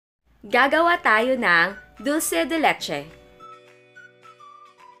Gagawa tayo ng Dulce de Leche.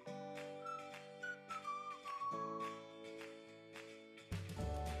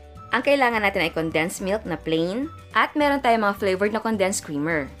 Ang kailangan natin ay condensed milk na plain at meron tayong mga flavored na condensed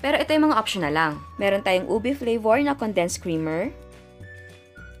creamer. Pero ito yung mga optional lang. Meron tayong ube flavor na condensed creamer,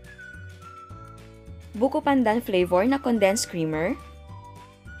 Buko Pandan flavor na condensed creamer,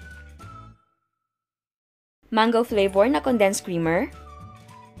 mango flavor na condensed creamer,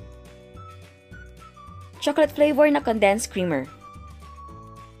 chocolate flavor na condensed creamer.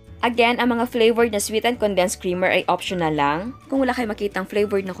 Again, ang mga flavored na sweetened condensed creamer ay optional lang. Kung wala kayo makitang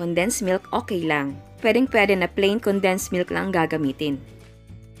flavored na condensed milk, okay lang. Pwedeng-pwede na plain condensed milk lang ang gagamitin.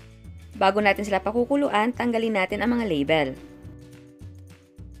 Bago natin sila pakukuluan, tanggalin natin ang mga label.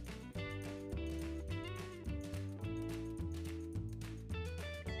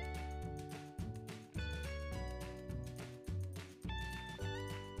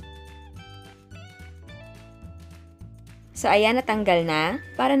 So, ayan, natanggal na.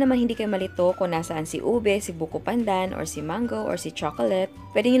 Para naman hindi kayo malito kung nasaan si ube, si buko pandan, or si mango, or si chocolate,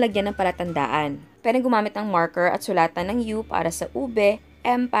 pwede nyo lagyan ng palatandaan. Pwede gumamit ng marker at sulatan ng U para sa ube,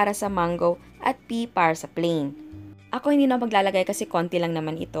 M para sa mango, at P para sa plain. Ako hindi na maglalagay kasi konti lang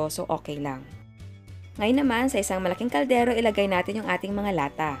naman ito, so okay lang. Ngayon naman, sa isang malaking kaldero, ilagay natin yung ating mga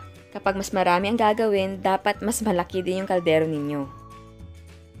lata. Kapag mas marami ang gagawin, dapat mas malaki din yung kaldero ninyo.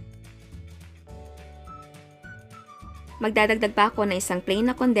 Magdadagdag pa ako ng isang plain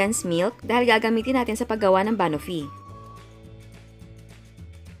na condensed milk dahil gagamitin natin sa paggawa ng banoffee.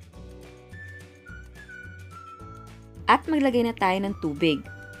 At maglagay na tayo ng tubig.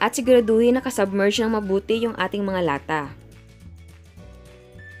 At siguraduhin na kasubmerge ng mabuti yung ating mga lata.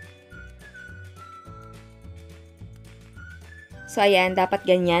 So ayan, dapat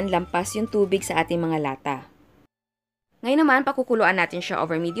ganyan lampas yung tubig sa ating mga lata. Ngayon naman, pakukuluan natin siya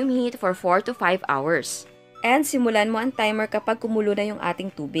over medium heat for 4 to 5 hours. And simulan mo ang timer kapag kumulo na yung ating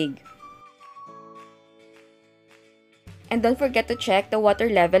tubig. And don't forget to check the water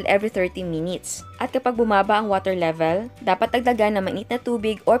level every 30 minutes. At kapag bumaba ang water level, dapat dagdagan ng mainit na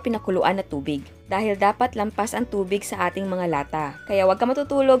tubig or pinakuluan na tubig. Dahil dapat lampas ang tubig sa ating mga lata. Kaya huwag ka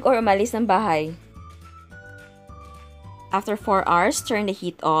matutulog or umalis ng bahay. After 4 hours, turn the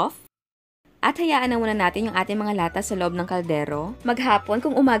heat off. At hayaan na muna natin yung ating mga lata sa loob ng kaldero. Maghapon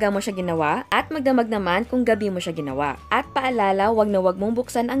kung umaga mo siya ginawa at magdamag naman kung gabi mo siya ginawa. At paalala, wag na wag mong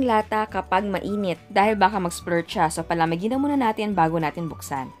buksan ang lata kapag mainit dahil baka mag-splurt siya. So palamigin na muna natin bago natin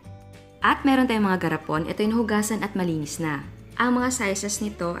buksan. At meron tayong mga garapon. Ito yung hugasan at malinis na. Ang mga sizes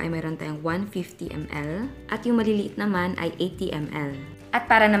nito ay meron tayong 150 ml at yung maliliit naman ay 80 ml. At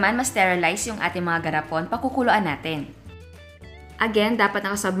para naman ma-sterilize yung ating mga garapon, pakukuluan natin. Again, dapat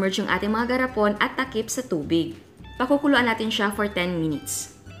nakasubmerge yung ating mga garapon at takip sa tubig. Pakukuluan natin siya for 10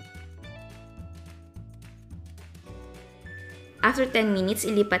 minutes. After 10 minutes,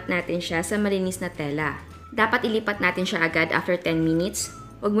 ilipat natin siya sa malinis na tela. Dapat ilipat natin siya agad after 10 minutes.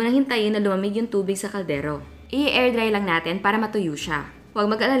 Huwag mo nang hintayin na lumamig yung tubig sa kaldero. I-air dry lang natin para matuyo siya. Huwag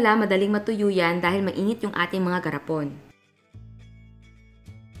mag-alala, madaling matuyo yan dahil mainit yung ating mga garapon.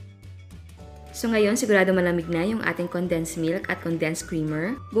 So ngayon, sigurado malamig na yung ating condensed milk at condensed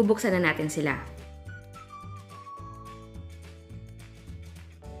creamer. Bubuksan na natin sila.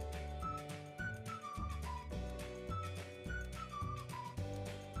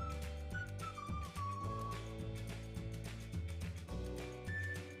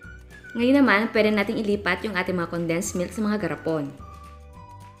 Ngayon naman, pwede natin ilipat yung ating mga condensed milk sa mga garapon.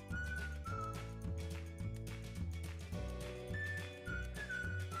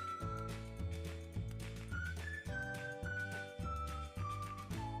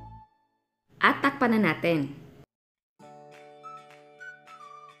 At takpan na natin.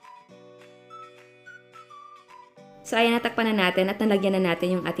 So ayan, natakpan na natin at nalagyan na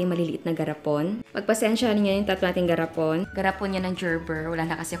natin yung ating maliliit na garapon. Pagpasensyahan niyo yung tatlo nating garapon. Garapon niya ng gerber, wala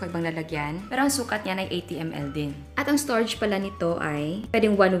na kasi ako ibang lalagyan. Pero ang sukat niya ay 80 ml din. At ang storage pala nito ay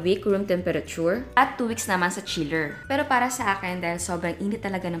pwedeng 1 week room temperature at 2 weeks naman sa chiller. Pero para sa akin, dahil sobrang init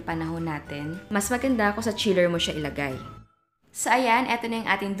talaga ng panahon natin, mas maganda kung sa chiller mo siya ilagay. So ayan, eto na yung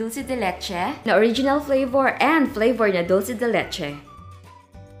ating Dulce de Leche na original flavor and flavor na Dulce de Leche.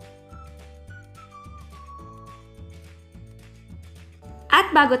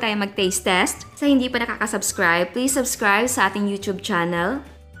 At bago tayo mag-taste test, sa hindi pa nakaka-subscribe, please subscribe sa ating YouTube channel.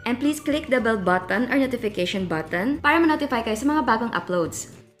 And please click the bell button or notification button para ma-notify kayo sa mga bagong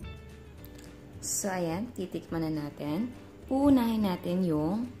uploads. So ayan, titikman na natin. Uunahin natin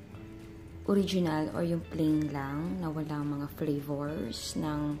yung original or yung plain lang na walang mga flavors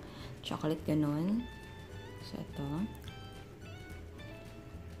ng chocolate ganon. So ito.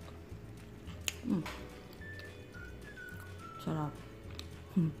 Sarap.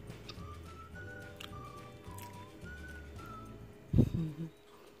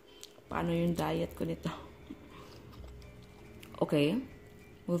 Paano yung diet ko nito? Okay.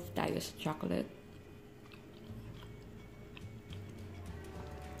 Move tayo sa chocolate.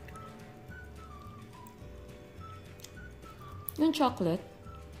 Yung chocolate,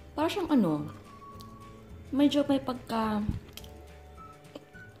 para siyang ano, medyo may pagka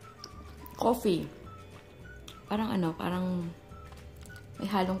coffee. Parang ano, parang may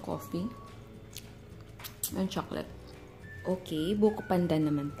halong coffee. Yung chocolate. Okay, Buko Pandan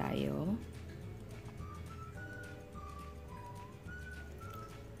naman tayo.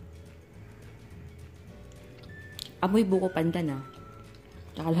 Amoy Buko Pandan ah.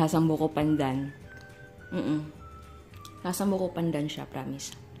 Tsaka lasang Buko Pandan. Lasang Buko Pandan siya,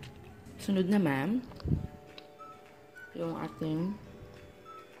 promise. Sunod naman, yung ating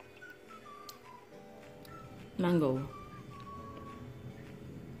mango.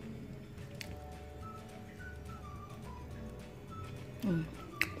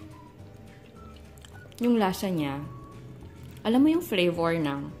 Yung lasa niya, alam mo yung flavor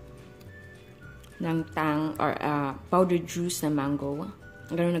ng tang or powdered juice na mango.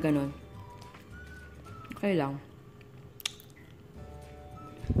 Ganun na ganun. Okay lang.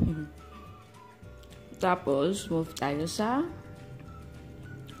 Tapos, move tayo sa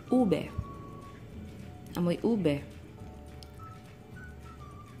ube. Amoy ube.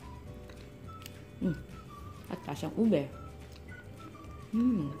 At lasang ube.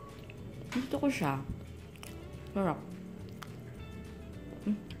 Gusto ko siya. Sarap.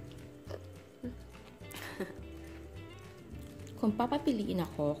 Kung papapiliin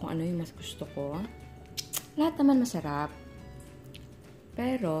ako kung ano yung mas gusto ko, lahat naman masarap.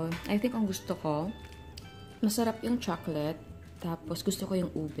 Pero, I think ang gusto ko, masarap yung chocolate, tapos gusto ko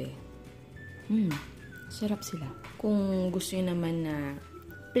yung ube. Sarap sila. Kung gusto nyo naman na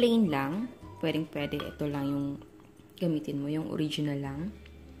plain lang, pwede ito lang yung gamitin mo, yung original lang.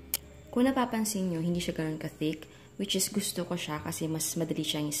 Kung napapansin nyo, hindi siya ganun ka-thick, which is gusto ko siya kasi mas madali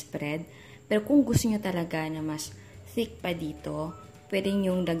siyang spread. Pero kung gusto nyo talaga na mas thick pa dito, pwede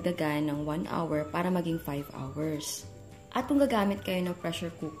nyo dagdagan ng 1 hour para maging 5 hours. At kung gagamit kayo ng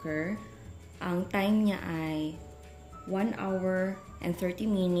pressure cooker, ang time niya ay 1 hour and 30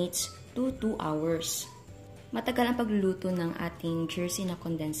 minutes to 2 hours. Matagal ang pagluluto ng ating Jersey na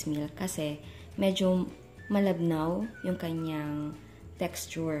condensed milk kasi medyo malabnaw yung kanyang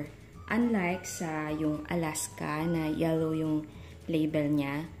texture. Unlike sa yung Alaska na yellow yung label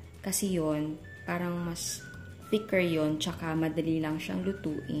niya, kasi yon parang mas thicker yon, tsaka madali lang siyang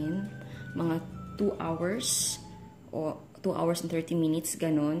lutuin. Mga 2 hours o 2 hours and 30 minutes,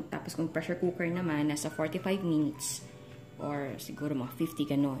 ganun. Tapos kung pressure cooker naman, nasa 45 minutes or siguro mga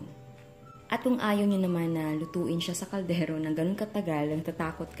 50, ganun. At kung ayaw nyo naman na lutuin siya sa kaldero ng ganun katagal,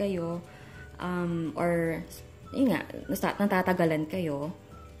 natatakot kayo, or yun nga, natatagalan kayo,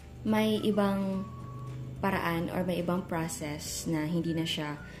 may ibang paraan or may ibang process na hindi na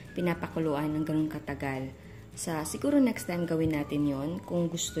siya pinapakuluan ng ganun katagal. Siguro next time gawin natin yon kung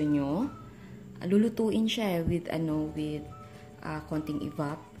gusto nyo. Lulutuin siya with konting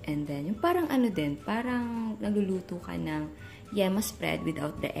evap, and then yung parang parang nagluluto ka ng yema spread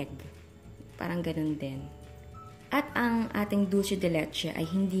without the egg. Parang ganun din. At ang ating Dulce de Leche ay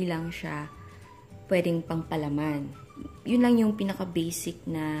hindi lang siya pwedeng pangpalaman. Yun lang yung pinaka-basic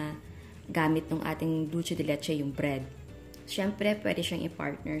na gamit ng ating Dulce de Leche, yung bread. Siyempre, pwede siyang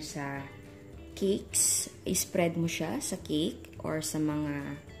i-partner sa cakes. I-spread mo siya sa cake or sa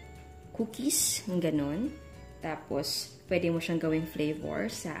mga cookies, yung ganun. Tapos, pwede mo siyang gawing flavor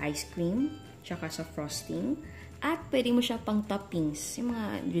sa ice cream, tsaka sa frosting. At pwede mo siya pang toppings, yung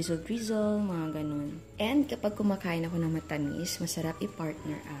mga drizzle-drizzle, mga ganun. And kapag kumakain ako ng matamis, masarap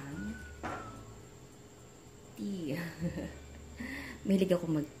i-partner ang tea. Mahilig ako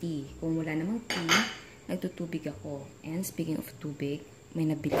mag-tea. Kung wala namang tea, nagtutubig ako. And speaking of tubig, may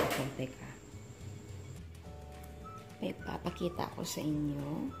nabili ako. Teka. May papakita ako sa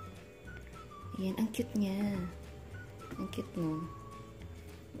inyo. Ayan, ang cute niya. Ang cute, no?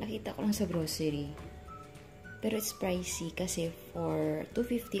 Nakita ko lang sa grocery. Pero it's pricey kasi for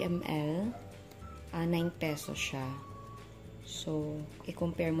 250 ml, 9 pesos siya. So,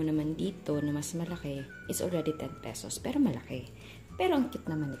 i-compare mo naman dito na mas malaki, it's already 10 pesos. Pero malaki. Pero ang cute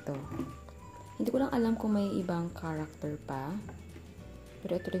naman ito. Hindi ko lang alam kung may ibang character pa.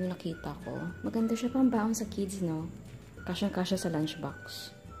 Pero ito rin yung nakita ko. Maganda siya pang baon sa kids, no? Kasyang-kasya sa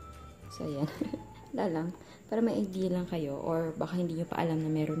lunchbox. So, yan. Wala lang. Para may idea lang kayo or baka hindi nyo pa alam na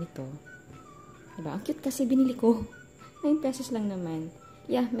meron ito. Diba? Ang cute kasi binili ko. 9 pesos lang naman.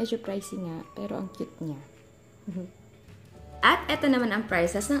 Yeah, medyo pricey nga, pero ang cute niya. At eto naman ang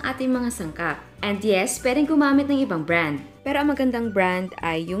prices ng ating mga sangkap. And yes, pwedeng gumamit ng ibang brand. Pero ang magandang brand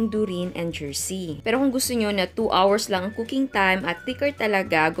ay yung Durin and Jersey. Pero kung gusto nyo na 2 hours lang ang cooking time at thicker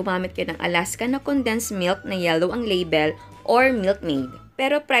talaga, gumamit kayo ng Alaska na condensed milk na yellow ang label or Milkmaid.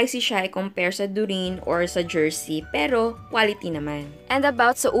 Pero pricey siya i-compare sa Durin or sa Jersey, pero quality naman. And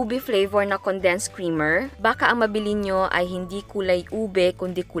about sa ube flavor na condensed creamer, baka ang mabili nyo ay hindi kulay ube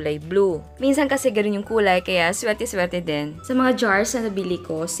kundi kulay blue. Minsan kasi ganoon yung kulay kaya swerte-swerte din. Sa mga jars na nabili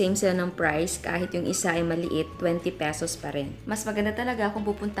ko, same sila ng price kahit yung isa ay maliit, 20 pesos pa rin. Mas maganda talaga kung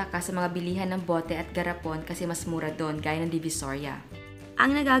pupunta ka sa mga bilihan ng bote at garapon kasi mas mura doon gaya ng Divisoria.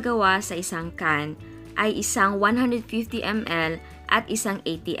 Ang nagagawa sa isang can ay isang 150 ml at isang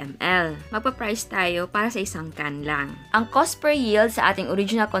 80 ml. Magpa-price tayo para sa isang can lang. Ang cost per yield sa ating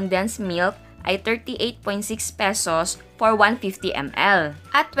original condensed milk ay 38.6 pesos for 150 ml.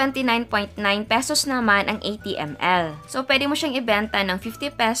 At 29.9 pesos naman ang 80 ml. So, pwede mo siyang ibenta ng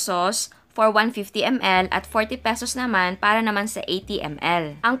 50 pesos for 150 ml at 40 pesos naman para naman sa 80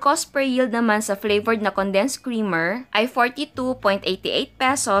 ml. Ang cost per yield naman sa flavored na condensed creamer ay 42.88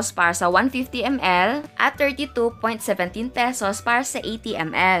 pesos para sa 150 ml at 32.17 pesos para sa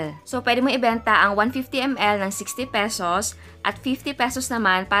 80 ml. So, pwede mo ibenta ang 150 ml ng 60 pesos at 50 pesos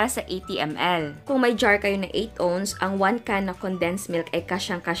naman para sa 80 ml. Kung may jar kayo na 8 ounce, ang 1 can na condensed milk ay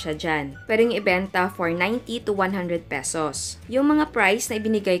kasyang-kasya dyan. Pwede nyo ibenta for 90 to 100 pesos. Yung mga price na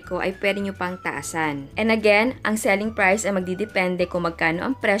ibinigay ko ay pwede nyo pang taasan. And again, ang selling price ay magdidepende kung magkano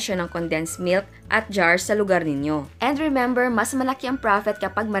ang presyo ng condensed milk at jars sa lugar ninyo. And remember, mas malaki ang profit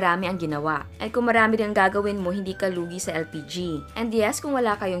kapag marami ang ginawa. And kung marami rin ang gagawin mo, hindi ka lugi sa LPG. And yes, kung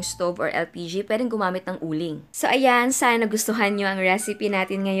wala kayong stove or LPG, pwedeng gumamit ng uling. So ayan, sana nagustuhan nyo ang recipe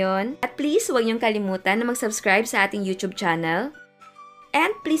natin ngayon. At please, huwag niyong kalimutan na mag-subscribe sa ating YouTube channel.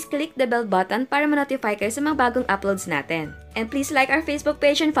 And please click the bell button para ma-notify kayo sa mga bagong uploads natin. And please like our Facebook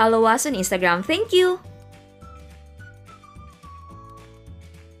page and follow us on Instagram. Thank you!